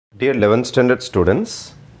Dear 11th standard students,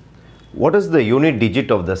 what is the unit digit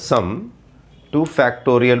of the sum 2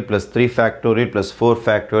 factorial plus 3 factorial plus 4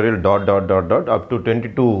 factorial dot up to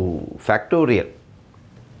 22 factorial?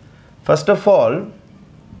 First of all,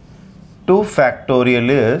 2 factorial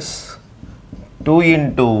is 2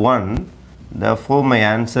 into 1, therefore my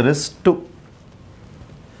answer is 2.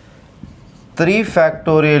 3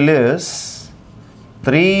 factorial is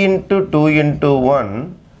 3 into 2 into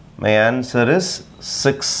 1, my answer is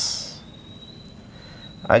 6.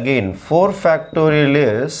 Again 4 factorial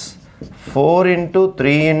is 4 into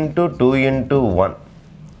 3 into 2 into 1.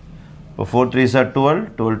 So 4 3s are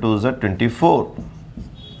 12, 12 2s are 24.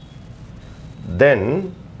 Then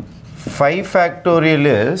 5 factorial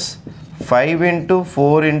is 5 into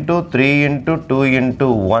 4 into 3 into 2 into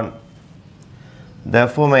 1.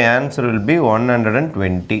 Therefore my answer will be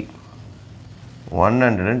 120.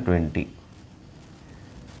 120.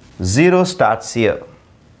 0 starts here.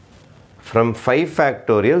 From 5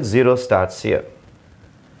 factorial, 0 starts here.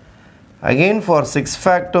 Again for 6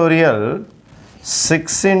 factorial,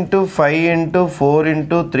 6 into 5 into 4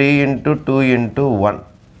 into 3 into 2 into 1.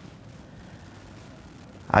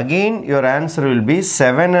 Again your answer will be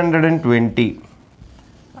 720.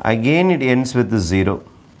 Again it ends with 0.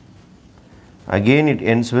 Again it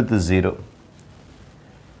ends with 0.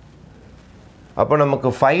 அப்போ நமக்கு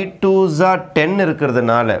 5 2s are 10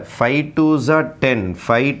 இருக்கிறதுனால 5 2s are 10,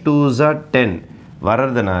 5 2s are 10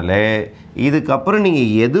 வர்றதுனால இதுக்கப்புறம்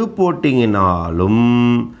நீங்கள் எது போட்டிங்கனாலும்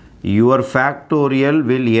your factorial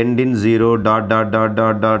will end in 0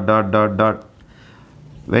 dot.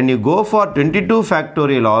 When you go for 22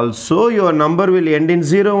 factorial also, your number will end in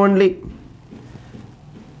 0 only.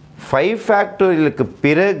 5 factorialக்கு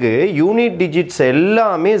பிறகு unit digits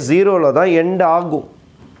எல்லாமே 0ல தான் எண்ட் ஆகும்.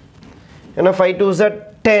 ஏன்னா 5 2s are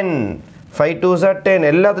 10, 5 2s are 10,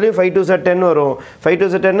 எல்லாத்துலேயும் 5 2s are 10 வரும். 5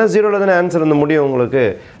 2s are 10னா 0ல தானே ஆன்சர் வந்து முடியும் உங்களுக்கு.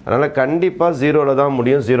 அதனால் கண்டிப்பாக 0ல தான்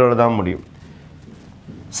முடியும், 0ல தான் முடியும்.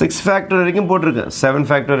 6 factorial வரைக்கும் போட்டிருக்கேன். 7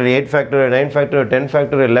 factorial, 8 factorial, 9 factorial, 10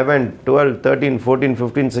 factorial, 11, 12, 13, 14,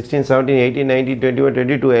 15, 16, 17, 18, 19, 21,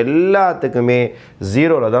 22 எல்லாத்துக்குமே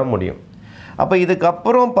 0ல தான் முடியும். அப்போ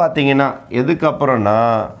இதுக்கப்புறம் பார்த்தீங்கன்னா எதுக்கப்புறம்னா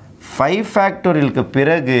 5 factorialக்கு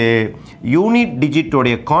பிறகு யூனிட்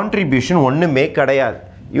டிஜிட்டோடைய கான்ட்ரிபியூஷன் ஒன்றுமே கிடையாது.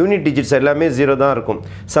 யூனிட் டிஜிட்ஸ் எல்லாமே 0 தான் இருக்கும்.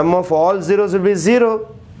 Some of all zeros will be 0.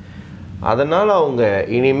 அதனால் அவங்க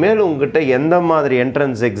இனிமேல் உங்ககிட்ட எந்த மாதிரி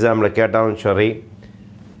என்ட்ரன்ஸ் எக்ஸாமில் கேட்டாலும் சரி,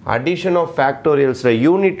 addition of factorials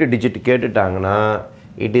unit digit கேட்டுட்டாங்கன்னா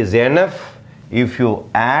it is enough if you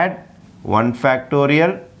add 1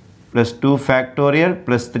 factorial plus 2 factorial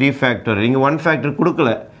plus 3 factorial. இங்கே 1 factor கொடுக்கல,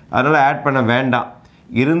 அதனால் ஆட் பண்ண வேண்டாம்.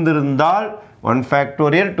 இருந்திருந்தால் 1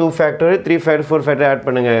 factorial, 2 factorial, 3 factorial, 4 factorial add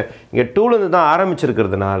பண்ணுங்க. இங்கே 2லேருந்து தான்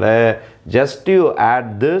ஆரம்பிச்சிருக்கிறதுனால just you add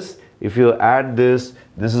this. If you add this,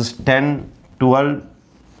 this is 10, 12,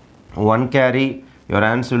 1 carry, your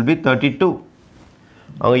answer will be 32.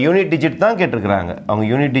 அவங்க யூனிட் டிஜிட் தான் கேட்டிருக்கிறாங்க, அவங்க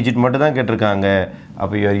யூனிட் டிஜிட் மட்டும் தான் கேட்டிருக்காங்க.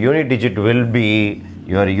 அப்போ your unit digit will be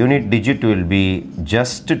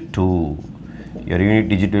just 2. Your unit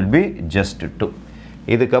digit will be just 2.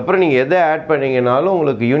 இதுக்கப்புறம் நீங்கள் எதை ஆட் பண்ணிங்கனாலும்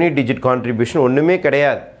உங்களுக்கு யூனிட் டிஜிட் கான்ட்ரிபியூஷன் ஒன்றுமே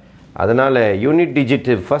கிடையாது. அதனால் யூனிட் டிஜிட்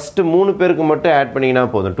ஃபஸ்ட்டு 3 பேருக்கு மட்டும் ஆட் பண்ணிங்கன்னா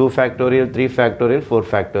போதும். 2 factorial, 3 factorial, 4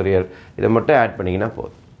 factorial இதை மட்டும் ஆட் பண்ணிங்கன்னா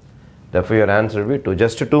போதும். Therefore your answer will be 2.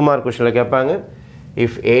 Just 2 mark questionல கேட்பாங்க.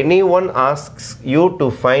 If anyone asks you to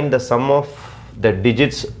find the sum of the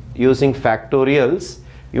digits using factorials,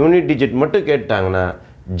 unit digit மட்டும் கேட்டாங்கன்னா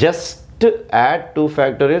just add 2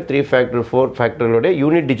 factorial, 3 factorial, 4 factorial ஓட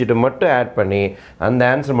unit டிஜிட்டை மட்டும் add பண்ணி அந்த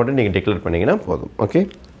ஆன்சர் மட்டும் நீங்கள் டிக்ளேர் பண்ணிங்கன்னா போதும். Okay,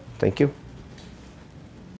 thank you.